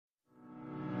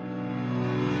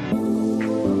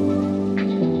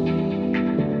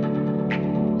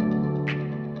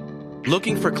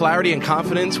Looking for clarity and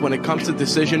confidence when it comes to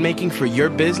decision making for your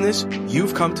business?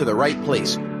 You've come to the right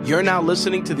place. You're now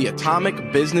listening to the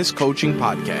Atomic Business Coaching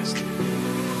Podcast.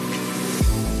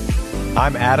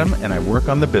 I'm Adam, and I work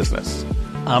on the business.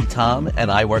 I'm Tom, and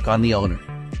I work on the owner.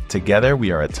 Together,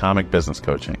 we are Atomic Business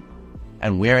Coaching.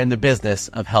 And we're in the business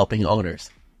of helping owners.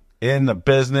 In the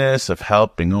business of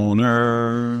helping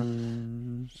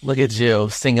owners. Look at you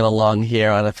singing along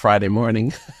here on a Friday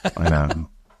morning. I know.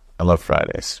 I love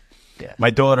Fridays. Yeah.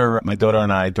 My daughter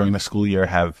and I, during the school year,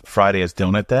 have Friday as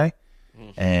donut day.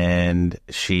 And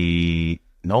she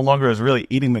no longer is really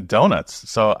eating the donuts.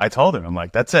 So I told her, I'm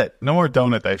like, that's it. No more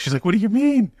donut day. She's like, what do you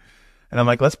mean? And I'm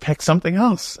like, let's pick something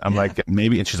else. I'm like,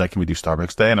 maybe. And she's like, can we do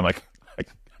Starbucks day? And I'm like,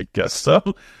 I guess so.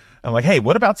 I'm like, hey,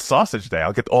 what about sausage day?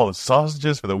 I'll get all the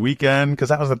sausages for the weekend. Because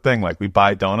that was the thing. Like, we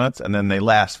buy donuts and then they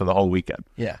last for the whole weekend.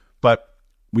 Yeah. But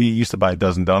we used to buy a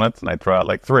dozen donuts and I'd throw out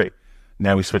like 3.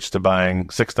 Now we switched to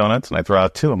buying 6 donuts and I throw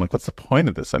out 2. I'm like, what's the point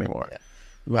of this anymore? Yeah.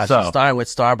 Well, so starting with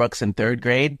Starbucks in 3rd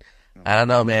grade, I don't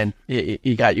know, man.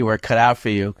 You got your work cut out for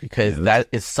you because that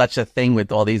is such a thing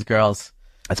with all these girls.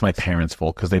 That's my parents'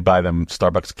 fault because they buy them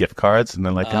Starbucks gift cards and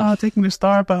they're like, take me to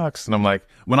Starbucks. And I'm like,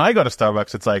 when I go to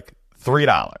Starbucks, it's like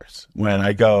 $3. When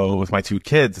I go with my 2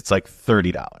 kids, it's like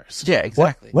 $30. Yeah,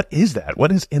 exactly. What is that?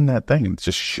 What is in that thing? It's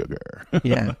just sugar.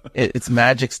 Yeah, it's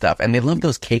magic stuff. And they love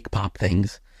those cake pop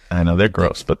things. I know, they're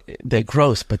gross, but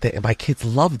my kids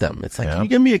love them. It's like, can you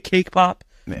give me a cake pop?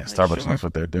 Yeah, Starbucks knows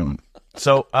what they're doing.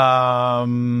 So,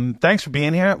 thanks for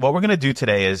being here. What we're going to do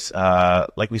today is,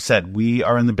 like we said, we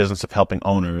are in the business of helping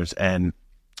owners. And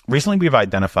recently we've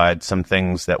identified some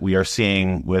things that we are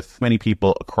seeing with many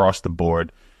people across the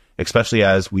board, especially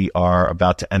as we are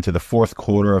about to enter the 4th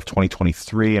quarter of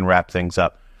 2023 and wrap things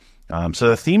up. So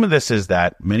the theme of this is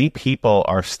that many people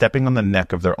are stepping on the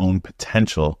neck of their own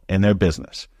potential in their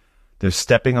business. They're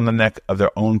stepping on the neck of their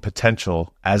own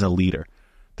potential as a leader.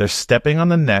 They're stepping on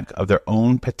the neck of their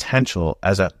own potential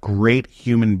as a great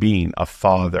human being, a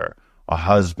father, a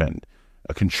husband,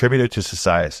 a contributor to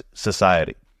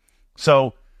society.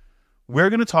 So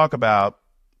we're going to talk about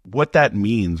what that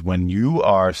means when you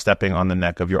are stepping on the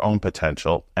neck of your own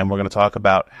potential. And we're going to talk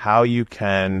about how you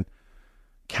can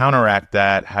counteract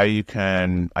that, how you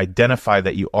can identify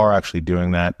that you are actually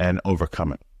doing that and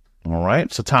overcome it. All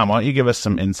right. So Tom, why don't you give us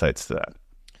some insights to that?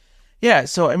 Yeah.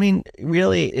 So, I mean,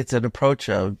 really, it's an approach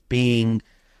of being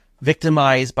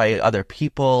victimized by other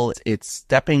people. It's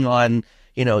stepping on,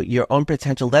 your own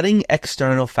potential, letting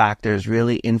external factors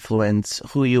really influence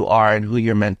who you are and who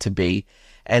you're meant to be.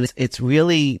 And it's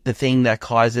really the thing that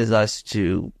causes us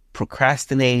to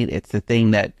procrastinate. It's the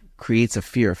thing that creates a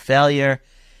fear of failure.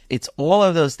 It's all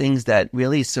of those things that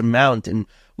really surmount, and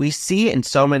we see it in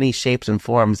so many shapes and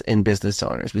forms in business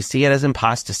owners. We see it as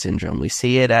imposter syndrome. We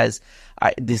see it as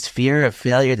this fear of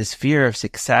failure, this fear of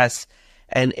success.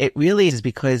 And it really is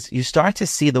because you start to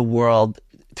see the world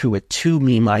through a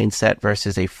to-me mindset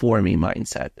versus a for-me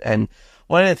mindset. And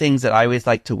one of the things that I always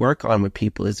like to work on with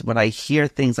people is when I hear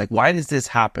things like, why does this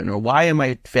happen? Or why am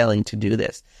I failing to do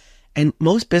this? And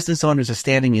most business owners are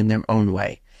standing in their own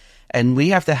way. And we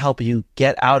have to help you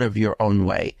get out of your own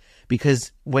way,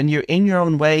 because when you're in your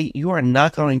own way, you are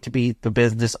not going to be the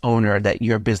business owner that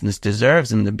your business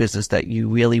deserves and the business that you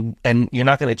really, and you're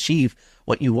not going to achieve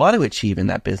what you want to achieve in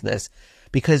that business,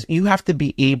 because you have to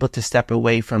be able to step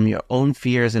away from your own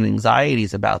fears and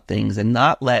anxieties about things and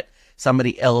not let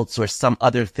somebody else or some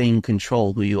other thing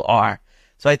control who you are.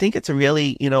 So I think it's a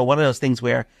really, one of those things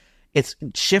where it's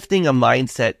shifting a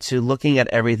mindset to looking at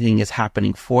everything as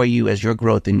happening for you as your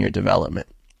growth and your development.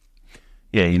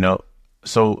 Yeah,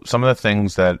 so some of the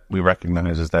things that we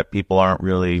recognize is that people aren't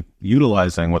really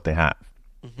utilizing what they have.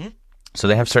 Mm-hmm. So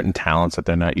they have certain talents that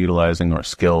they're not utilizing or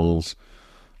skills.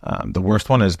 The worst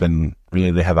one has been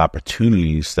really they have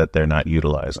opportunities that they're not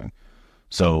utilizing.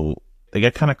 So they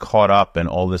get kind of caught up in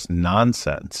all this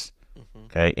nonsense.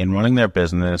 Okay, in running their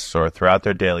business or throughout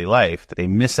their daily life, they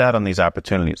miss out on these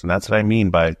opportunities. And that's what I mean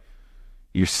by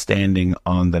you're standing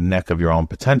on the neck of your own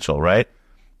potential, right?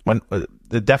 When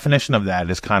the definition of that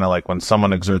is kind of like when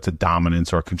someone exerts a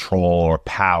dominance or control or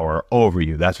power over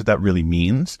you. That's what that really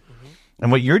means. Mm-hmm.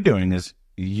 And what you're doing is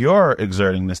you're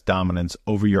exerting this dominance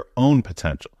over your own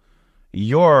potential.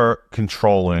 You're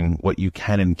controlling what you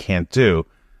can and can't do.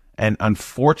 And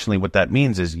unfortunately, what that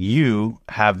means is you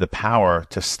have the power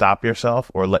to stop yourself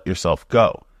or let yourself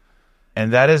go.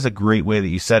 And that is a great way that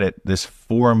you said it, this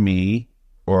for me,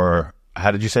 or how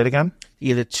did you say it again?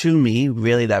 Either to me,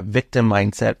 really that victim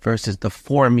mindset, versus the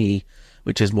for me,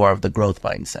 which is more of the growth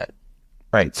mindset.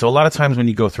 Right. So a lot of times when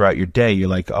you go throughout your day, you're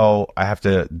like, oh, I have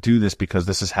to do this because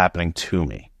this is happening to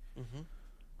me. Mm-hmm.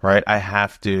 right? I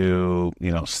have to,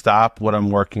 stop what I'm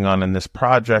working on in this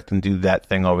project and do that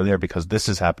thing over there because this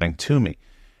is happening to me.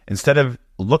 Instead of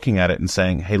looking at it and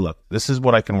saying, hey, look, this is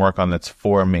what I can work on that's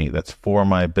for me, that's for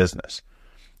my business.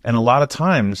 And a lot of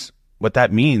times what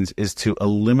that means is to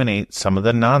eliminate some of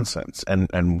the nonsense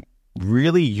and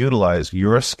really utilize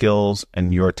your skills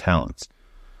and your talents.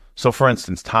 So for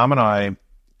instance, Tom and I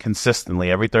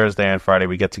consistently every Thursday and Friday,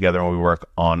 we get together and we work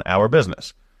on our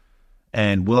business.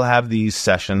 And we'll have these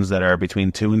sessions that are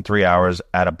between 2 and 3 hours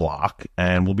at a block.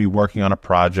 And we'll be working on a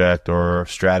project or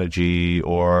strategy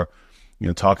or,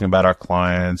 talking about our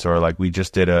clients, or like we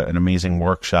just did an amazing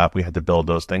workshop. We had to build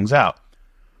those things out.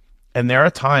 And there are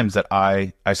times that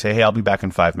I say, hey, I'll be back in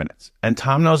 5 minutes. And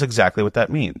Tom knows exactly what that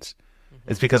means.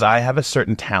 It's because I have a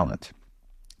certain talent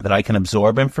that I can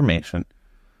absorb information.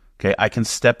 Okay, I can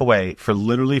step away for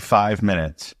literally 5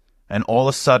 minutes, and all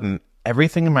of a sudden,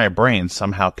 everything in my brain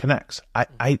somehow connects.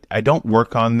 I don't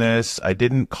work on this. I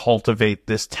didn't cultivate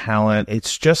this talent.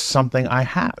 It's just something I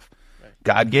have. Right.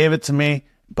 God gave it to me,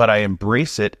 but I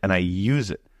embrace it and I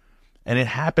use it. And it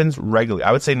happens regularly.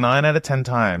 I would say 9 out of 10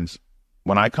 times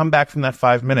when I come back from that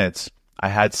 5 minutes, I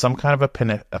had some kind of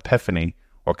epiphany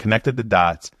or connected the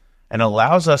dots, and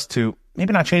allows us to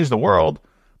maybe not change the world,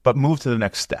 but move to the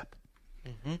next step.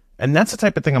 Mm-hmm. And that's the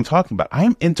type of thing I'm talking about. I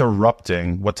am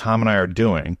interrupting what Tom and I are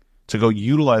doing to go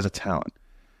utilize a talent.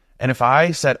 And if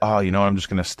I said, I'm just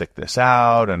going to stick this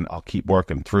out and I'll keep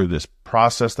working through this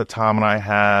process that Tom and I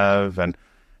have, and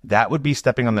that would be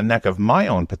stepping on the neck of my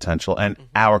own potential and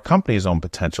our company's own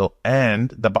potential, and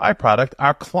the byproduct,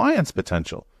 our client's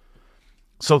potential.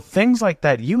 So things like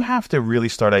that, you have to really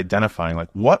start identifying, like,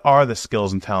 what are the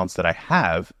skills and talents that I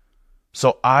have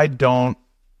so I don't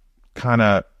kind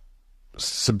of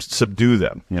subdue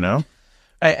them, And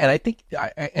I think,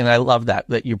 and I love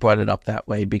that you brought it up that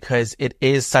way, because it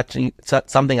is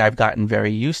something I've gotten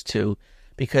very used to.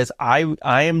 Because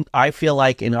I feel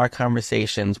like in our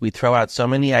conversations we throw out so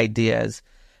many ideas,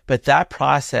 but that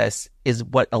process is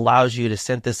what allows you to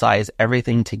synthesize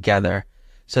everything together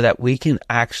so that we can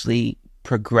actually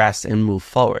progress and move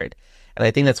forward. And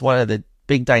I think that's one of the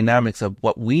big dynamics of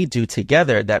what we do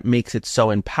together that makes it so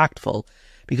impactful.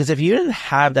 Because if you didn't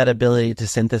have that ability to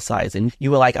synthesize, and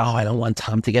you were like, oh, I don't want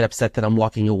Tom to get upset that I'm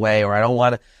walking away, or I don't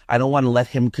want to let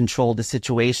him control the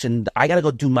situation. I got to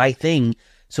go do my thing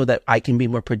so that I can be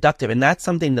more productive. And that's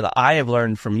something that I have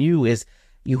learned from you, is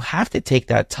you have to take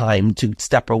that time to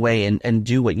step away and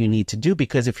do what you need to do.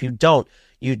 Because if you don't,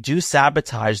 you do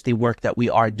sabotage the work that we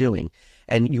are doing.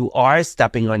 And you are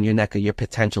stepping on your neck of your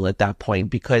potential at that point.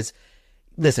 Because,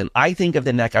 listen, I think of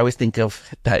the neck, I always think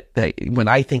of that when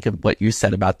I think of what you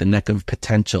said about the neck of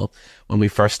potential, when we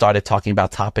first started talking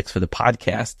about topics for the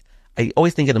podcast, I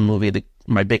always think of the movie,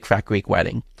 My Big Fat Greek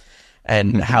Wedding.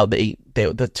 And how the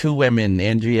two women,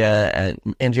 Andrea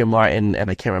Martin,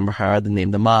 and I can't remember her other name,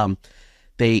 the mom,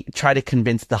 they try to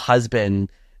convince the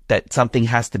husband that something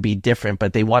has to be different,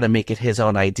 but they want to make it his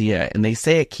own idea. And they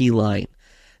say a key line,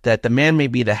 that the man may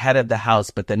be the head of the house,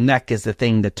 but the neck is the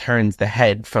thing that turns the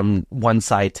head from one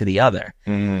side to the other.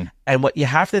 Mm. And what you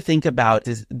have to think about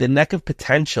is the neck of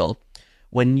potential.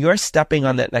 When you're stepping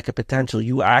on that neck of potential,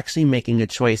 you are actually making a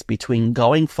choice between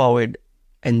going forward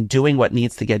and doing what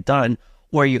needs to get done,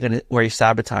 or you're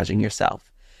sabotaging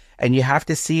yourself. And you have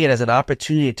to see it as an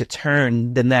opportunity to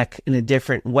turn the neck in a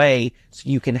different way so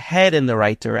you can head in the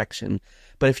right direction.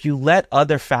 But if you let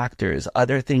other factors,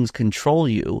 other things control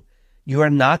you, you are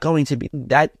not going to be,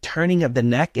 that turning of the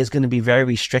neck is going to be very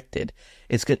restricted.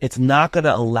 It's not going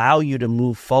to allow you to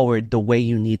move forward the way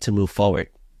you need to move forward.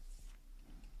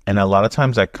 And a lot of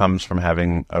times that comes from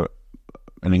having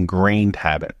an ingrained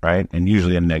habit, right? And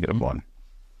usually a negative one.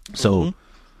 So,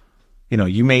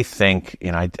 you may think,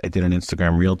 I did an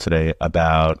Instagram reel today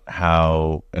about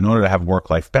how in order to have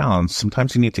work-life balance,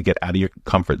 sometimes you need to get out of your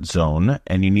comfort zone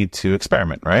and you need to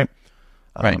experiment, right?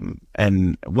 Right.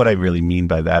 And what I really mean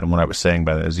by that, and what I was saying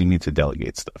by that, is you need to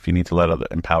delegate stuff. You need to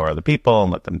empower other people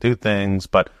and let them do things.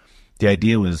 But the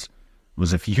idea was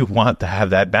if you want to have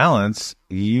that balance,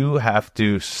 you have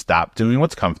to stop doing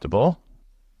what's comfortable,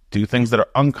 do things that are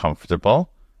uncomfortable,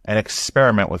 and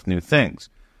experiment with new things.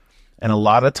 And a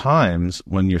lot of times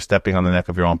when you're stepping on the neck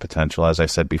of your own potential, as I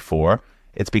said before,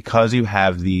 it's because you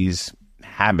have these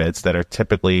habits that are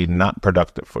typically not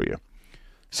productive for you.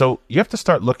 So you have to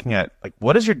start looking at, like,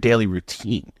 what is your daily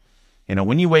routine?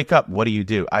 When you wake up, what do you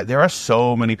do? There are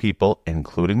so many people,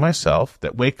 including myself,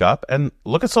 that wake up and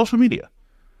look at social media,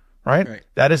 right?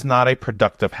 That is not a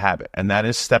productive habit. And that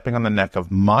is stepping on the neck of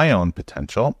my own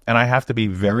potential. And I have to be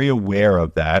very aware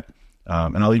of that.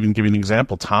 And I'll even give you an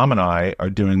example. Tom and I are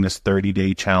doing this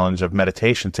 30-day challenge of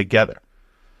meditation together.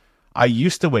 I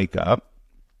used to wake up,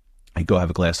 I'd go have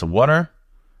a glass of water,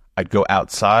 I'd go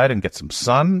outside and get some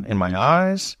sun in my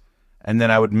eyes, and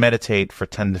then I would meditate for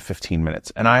 10 to 15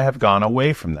 minutes. And I have gone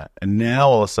away from that. And now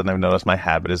all of a sudden I've noticed my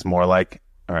habit is more like,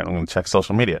 all right, I'm going to check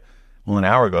social media. Well, an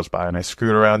hour goes by and I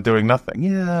screwed around doing nothing.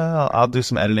 Yeah, I'll do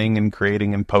some editing and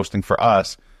creating and posting for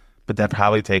us, but that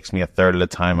probably takes me a third of the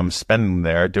time I'm spending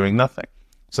there doing nothing.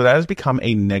 So that has become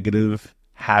a negative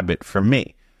habit for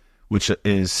me, which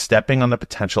is stepping on the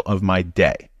potential of my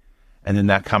day. And then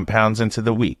that compounds into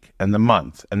the week and the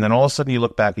month. And then all of a sudden you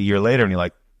look back a year later and you're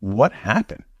like, what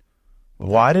happened?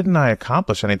 Why didn't I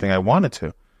accomplish anything I wanted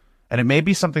to? And it may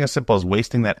be something as simple as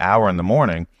wasting that hour in the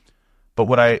morning. But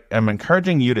what I am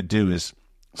encouraging you to do is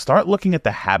start looking at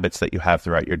the habits that you have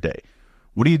throughout your day.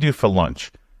 What do you do for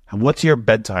lunch? What's your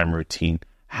bedtime routine?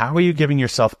 How are you giving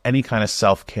yourself any kind of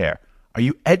self-care? Are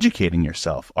you educating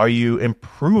yourself? Are you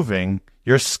improving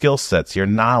your skill sets, your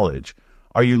knowledge?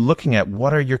 Are you looking at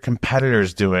what are your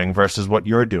competitors doing versus what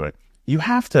you're doing? You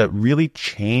have to really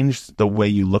change the way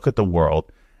you look at the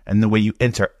world and the way you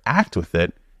interact with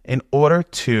it in order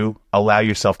to allow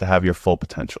yourself to have your full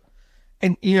potential.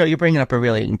 And, you're bringing up a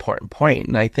really important point.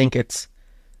 And I think it's,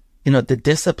 the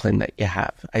discipline that you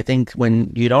have. I think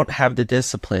when you don't have the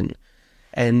discipline,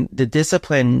 and the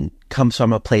discipline comes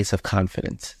from a place of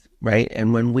confidence, right?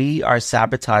 And when we are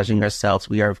sabotaging ourselves,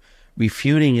 we are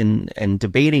refuting and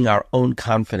debating our own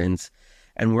confidence,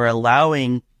 and we're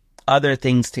allowing other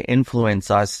things to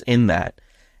influence us in that.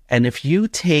 And if you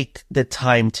take the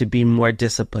time to be more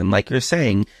disciplined, like you're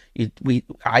saying,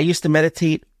 I used to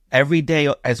meditate every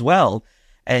day as well.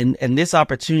 And this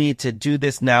opportunity to do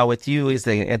this now with you is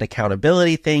an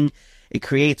accountability thing. It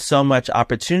creates so much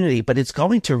opportunity, but it's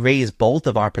going to raise both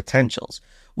of our potentials.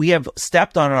 We have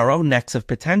stepped on our own necks of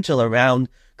potential around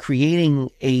creating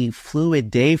a fluid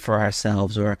day for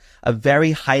ourselves, or a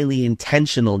very highly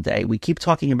intentional day. We keep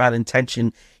talking about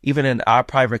intention even in our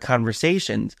private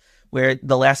conversations, where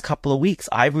the last couple of weeks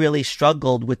I've really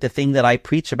struggled with the thing that I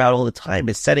preach about all the time,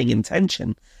 is setting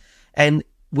intention. And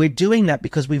we're doing that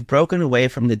because we've broken away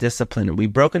from the discipline, and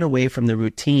we've broken away from the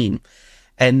routine.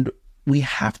 And we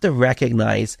have to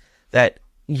recognize that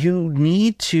you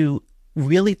need to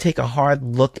really take a hard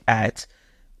look at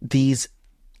these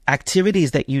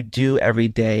activities that you do every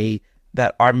day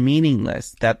that are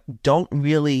meaningless, that don't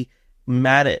really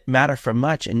matter for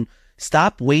much, and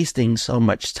stop wasting so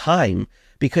much time,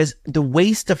 because the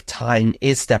waste of time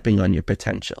is stepping on your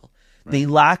potential. Right. The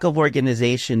lack of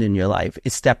organization in your life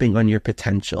is stepping on your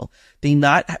potential. The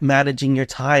not managing your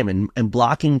time and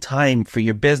blocking time for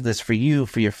your business, for you,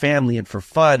 for your family, and for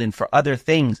fun and for other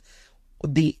things.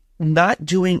 The not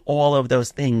doing all of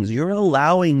those things, you're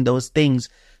allowing those things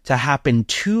to happen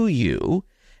to you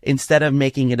instead of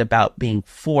making it about being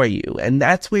for you. And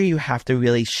that's where you have to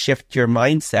really shift your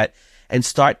mindset and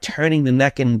start turning the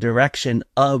neck in the direction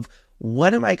of,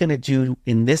 what am I going to do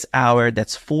in this hour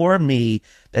that's for me,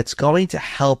 that's going to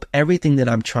help everything that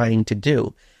I'm trying to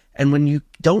do? And when you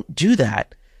don't do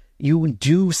that, you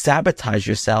do sabotage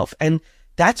yourself. And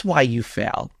that's why you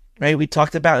fail, right? We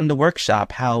talked about in the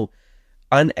workshop how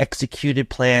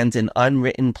unexecuted plans and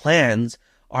unwritten plans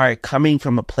are coming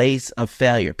from a place of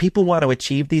failure. People want to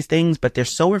achieve these things, but they're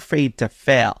so afraid to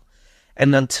fail.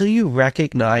 And until you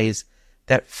recognize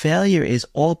that failure is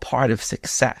all part of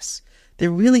success,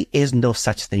 there really is no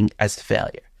such thing as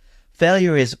failure.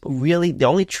 Failure is really, the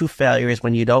only true failure is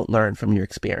when you don't learn from your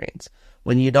experience,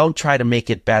 when you don't try to make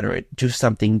it better, do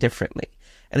something differently.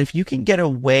 And if you can get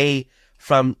away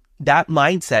from that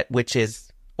mindset, which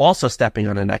is also stepping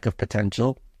on the neck of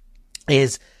potential,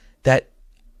 is that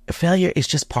failure is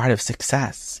just part of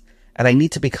success. And I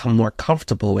need to become more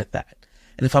comfortable with that.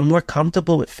 And if I'm more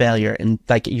comfortable with failure, and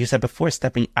like you said before,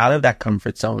 stepping out of that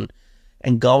comfort zone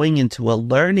and going into a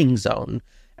learning zone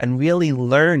and really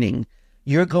learning,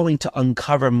 you're going to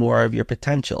uncover more of your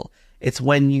potential. It's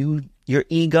when your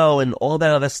ego and all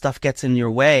that other stuff gets in your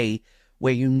way,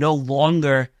 where you no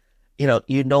longer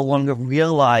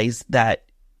realize that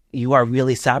you are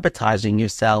really sabotaging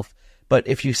yourself. But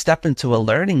if you step into a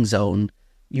learning zone,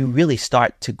 you really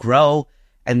start to grow.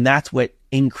 And that's what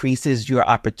increases your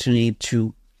opportunity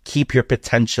to keep your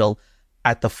potential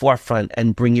at the forefront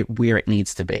and bring it where it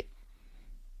needs to be.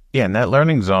 Yeah, and that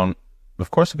learning zone,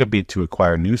 of course, it could be to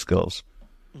acquire new skills,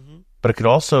 but it could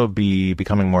also be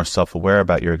becoming more self-aware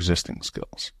about your existing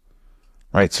skills,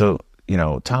 right? So,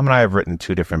 Tom and I have written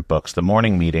 2 different books, The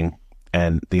Morning Meeting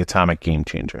and The Atomic Game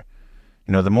Changer.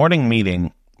 The morning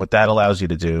meeting, what that allows you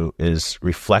to do is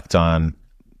reflect on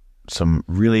some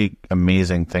really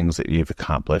amazing things that you've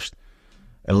accomplished.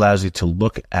 It allows you to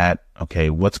look at, okay,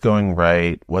 what's going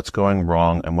right, what's going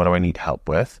wrong, and what do I need help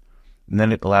with? And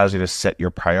then it allows you to set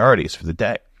your priorities for the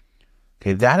day.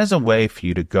 Okay, that is a way for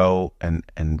you to go and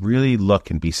really look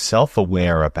and be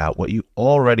self-aware about what you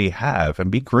already have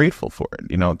and be grateful for it.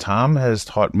 You know, Tom has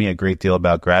taught me a great deal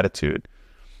about gratitude.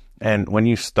 And when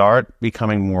you start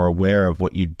becoming more aware of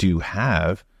what you do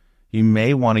have, you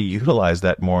may want to utilize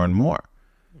that more and more.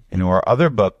 In our other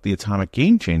book, The Atomic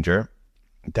Game Changer,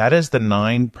 that is the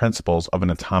 9 principles of an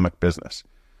atomic business.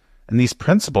 And these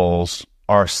principles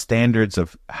are standards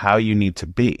of how you need to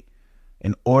be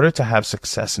in order to have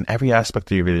success in every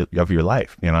aspect of your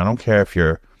life. You know, I don't care if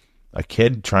you're a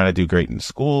kid trying to do great in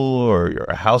school, or you're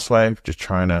a housewife just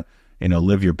trying to, you know,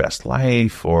 live your best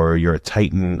life, or you're a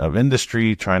titan of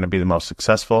industry trying to be the most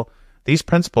successful. These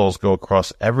principles go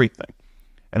across everything.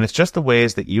 And it's just the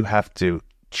ways that you have to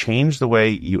change the way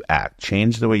you act,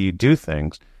 change the way you do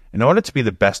things in order to be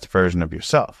the best version of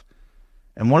yourself.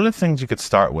 And one of the things you could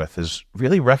start with is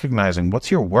really recognizing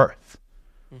what's your worth.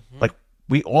 Like,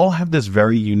 we all have this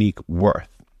very unique worth.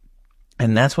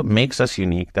 And that's what makes us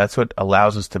unique. That's what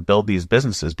allows us to build these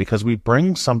businesses, because we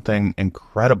bring something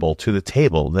incredible to the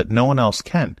table that no one else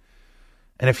can.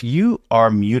 And if you are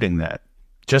muting that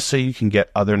just so you can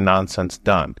get other nonsense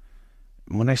done,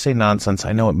 when I say nonsense,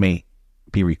 I know it may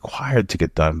be required to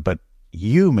get done, but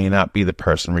you may not be the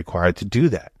person required to do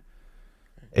that.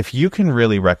 If you can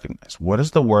really recognize what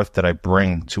is the worth that I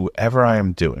bring to whatever I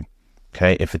am doing,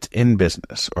 okay, if it's in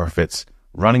business, or if it's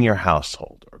running your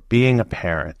household, or being a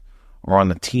parent, or on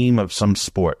the team of some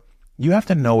sport, you have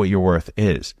to know what your worth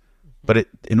is. But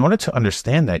in order to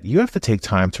understand that, you have to take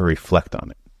time to reflect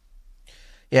on it.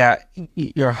 Yeah,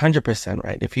 you're 100%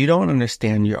 right. If you don't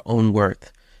understand your own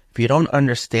worth, if you don't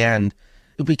understand,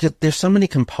 because there's so many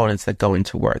components that go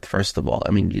into worth, first of all.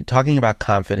 I mean, you're talking about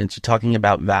confidence, you're talking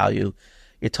about value,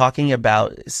 you're talking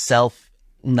about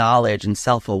self-knowledge and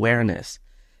self-awareness.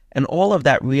 And all of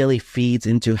that really feeds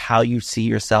into how you see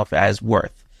yourself as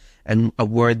worth and a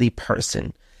worthy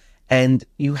person. And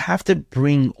you have to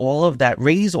bring all of that,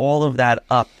 raise all of that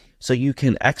up so you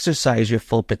can exercise your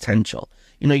full potential.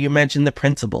 You know, you mentioned the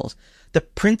principles. The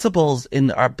principles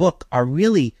in our book are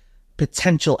really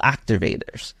potential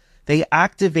activators. They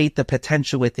activate the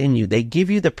potential within you. They give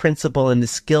you the principle and the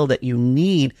skill that you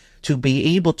need to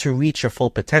be able to reach your full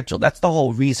potential. That's the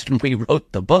whole reason we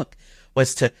wrote the book,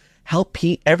 was to help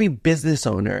every business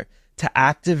owner to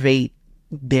activate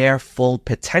their full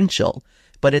potential.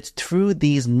 But it's through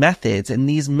these methods, and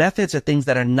these methods are things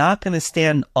that are not going to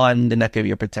stand on the neck of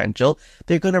your potential.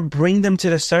 They're going to bring them to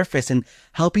the surface and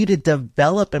help you to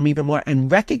develop them even more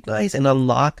and recognize and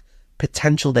unlock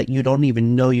potential that you don't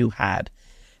even know you had.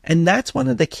 And that's one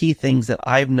of the key things that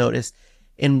I've noticed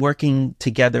in working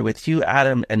together with you,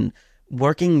 Adam, and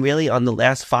working really on the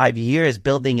last 5 years,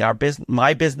 building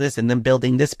my business and then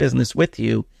building this business with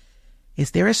you,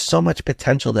 is there is so much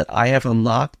potential that I have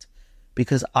unlocked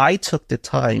because I took the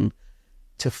time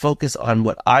to focus on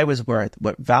what I was worth,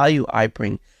 what value I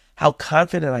bring, how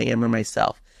confident I am in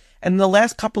myself. And in the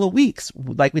last couple of weeks,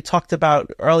 like we talked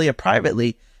about earlier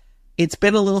privately, it's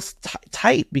been a little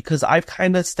tight because I've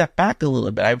kind of stepped back a little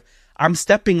bit. I'm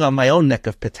stepping on my own neck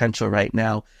of potential right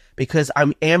now because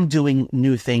I am doing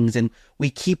new things, and we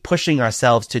keep pushing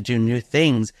ourselves to do new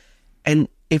things. And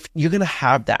if you're going to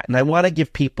have that, and I want to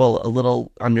give people a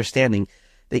little understanding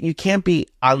that you can't be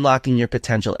unlocking your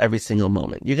potential every single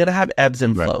moment. You're going to have ebbs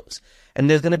and flows. And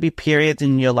there's going to be periods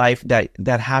in your life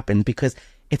that happen because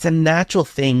it's a natural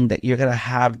thing that you're going to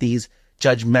have these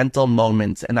judgmental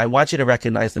moments. And I want you to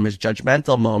recognize them as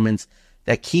judgmental moments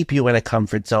that keep you in a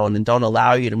comfort zone and don't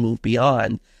allow you to move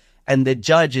beyond. And the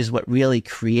judge is what really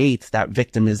creates that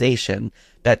victimization,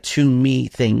 that to me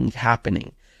thing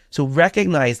happening. So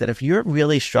recognize that if you're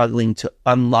really struggling to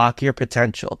unlock your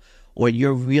potential, or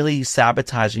you're really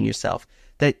sabotaging yourself,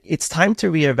 that it's time to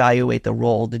reevaluate the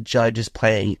role the judge is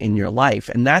playing in your life.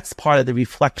 And that's part of the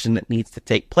reflection that needs to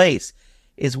take place,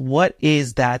 is what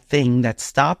is that thing that's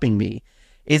stopping me?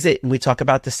 Is it, we talk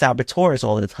about the saboteurs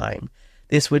all the time.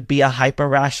 This would be a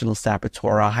hyper-rational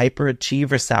saboteur, a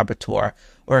hyper-achiever saboteur,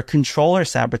 or a controller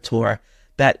saboteur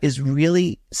that is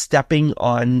really stepping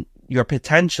on your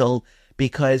potential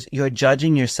because you're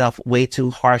judging yourself way too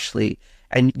harshly.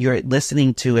 And you're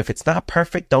listening to, if it's not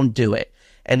perfect, don't do it.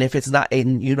 And if it's not,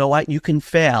 and you know what, you can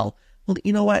fail. Well,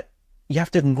 you know what? You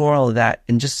have to ignore all of that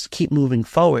and just keep moving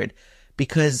forward.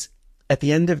 Because at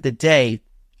the end of the day,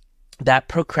 that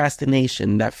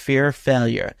procrastination, that fear of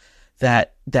failure,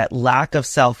 that lack of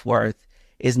self-worth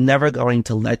is never going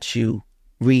to let you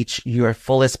reach your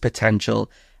fullest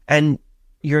potential. And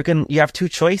you have two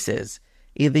choices.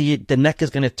 Either the neck is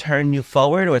going to turn you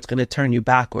forward or it's going to turn you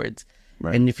backwards.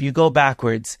 Right. And if you go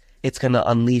backwards, it's going to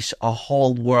unleash a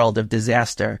whole world of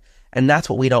disaster And that's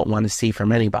what we don't want to see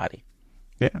from anybody.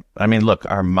 Yeah. I mean, look,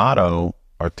 our motto,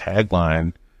 our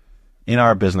tagline in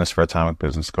our business for Atomic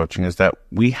Business Coaching is that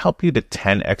we help you to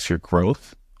 10x your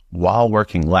growth while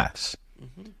working less.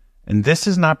 And this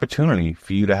is an opportunity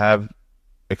for you to have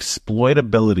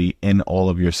exploitability in all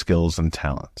of your skills and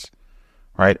talents,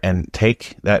 right? And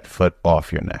take that foot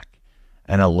off your neck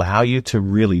and allow you to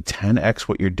really 10x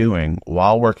what you're doing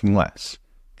while working less.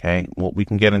 Okay. Well, we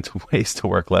can get into ways to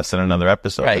work less in another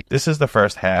episode. Right. This is the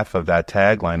first half of that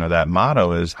tagline or that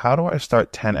motto is, how do I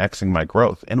start 10xing my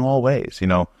growth in all ways? You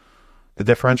know, the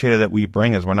differentiator that we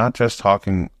bring is we're not just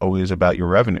talking always about your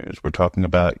revenues. We're talking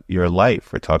about your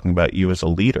life. We're talking about you as a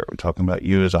leader. We're talking about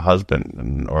you as a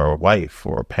husband or a wife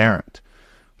or a parent.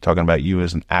 We're talking about you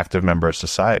as an active member of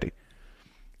society.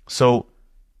 So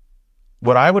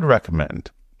what I would recommend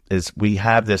is we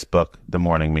have this book, The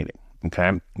Morning Meeting.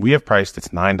 Okay. We have priced it's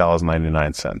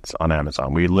 $9.99 on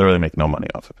Amazon. We literally make no money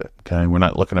off of it. Okay. We're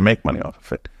not looking to make money off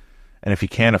of it. And if you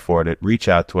can't afford it, reach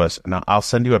out to us and I'll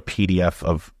send you a PDF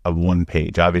of one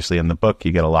page. Obviously in the book,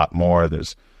 you get a lot more.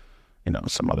 There's, you know,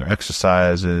 some other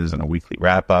exercises and a weekly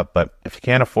wrap up, but if you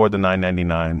can't afford the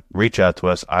 $9.99, reach out to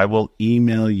us. I will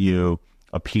email you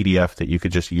a PDF that you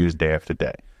could just use day after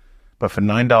day. But for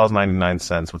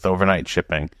 $9.99 with overnight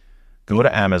shipping, go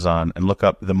to Amazon and look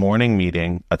up The Morning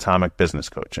Meeting Atomic Business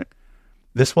Coaching.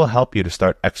 This will help you to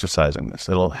start exercising this.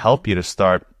 It'll help you to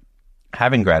start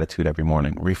having gratitude every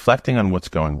morning, reflecting on what's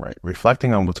going right,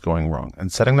 reflecting on what's going wrong, and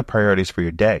setting the priorities for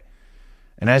your day.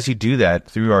 And as you do that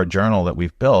through our journal that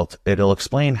we've built, it'll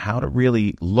explain how to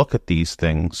really look at these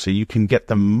things so you can get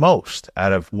the most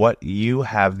out of what you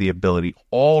have the ability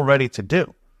already to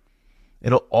do.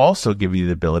 It'll also give you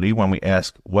the ability when we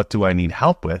ask, what do I need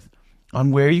help with,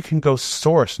 on where you can go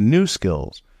source new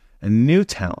skills and new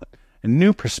talent and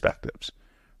new perspectives,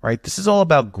 right? This is all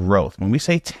about growth. When we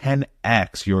say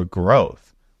 10x your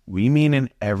growth, we mean in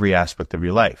every aspect of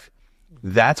your life.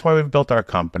 That's why we've built our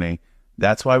company.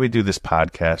 That's why we do this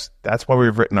podcast. That's why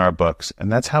we've written our books.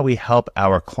 And that's how we help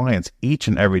our clients each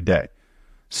and every day.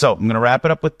 So I'm going to wrap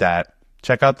it up with that.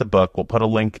 Check out the book. We'll put a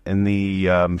link in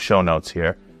the show notes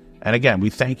here. And again, we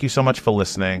thank you so much for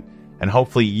listening. And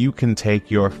hopefully you can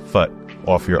take your foot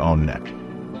off your own neck.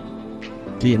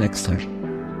 See you next time.